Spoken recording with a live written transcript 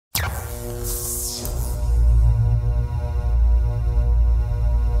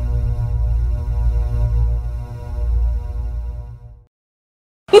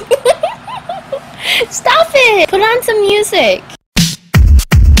Stop it! Put on some music.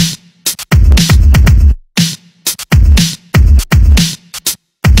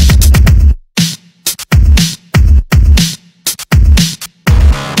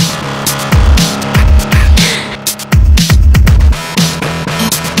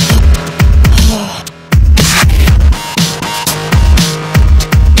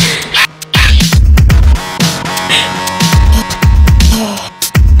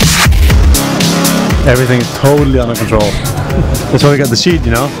 Everything is totally under control. That's why we got the sheet,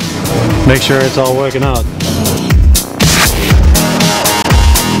 you know? Make sure it's all working out.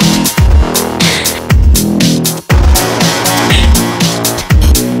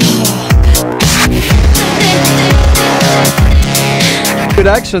 Good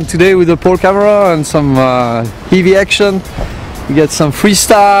action today with the pole camera and some heavy action. We get some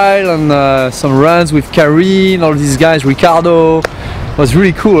freestyle and some runs with Karine, all these guys, Ricardo. It was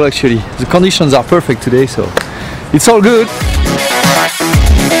really cool actually. The conditions are perfect today, so it's all good.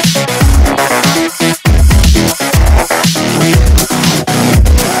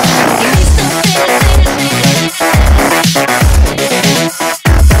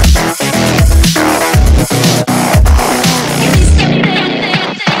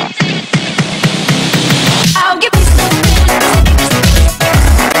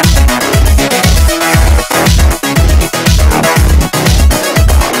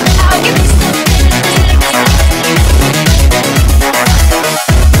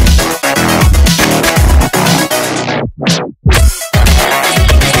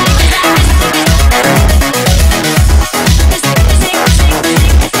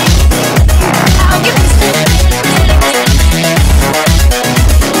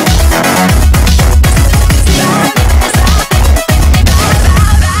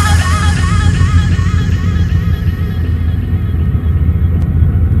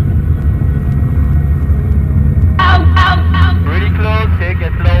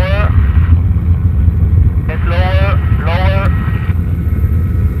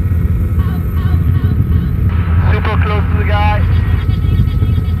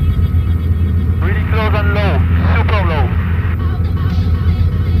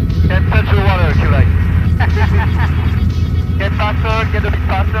 Get a bit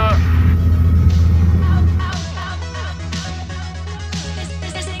faster.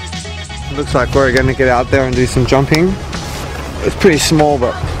 Looks like we're going to get out there and do some jumping. It's pretty small,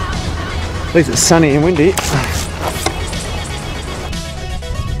 but at least it's sunny and windy.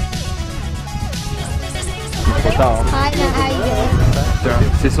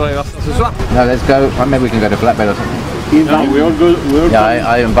 No, let's go. Maybe we can go to Flatbed or something. No, we all go. Yeah,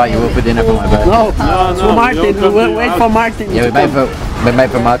 I invite you all for dinner for my birthday. No, for Martin. We'll wait for Martin. Yeah, we made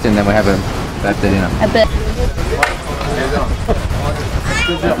for Martin, then we have a birthday dinner. A bit.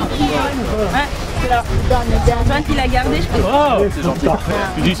 Antoine qui l'a gardé, je pense. Oh, c'est gentil.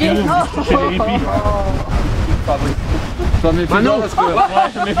 J'ai chez les hippies. Manon,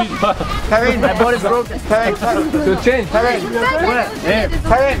 Karine, my board is broken. Karine, to change. Karine,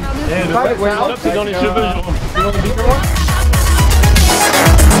 C'est dans les cheveux, Jerome.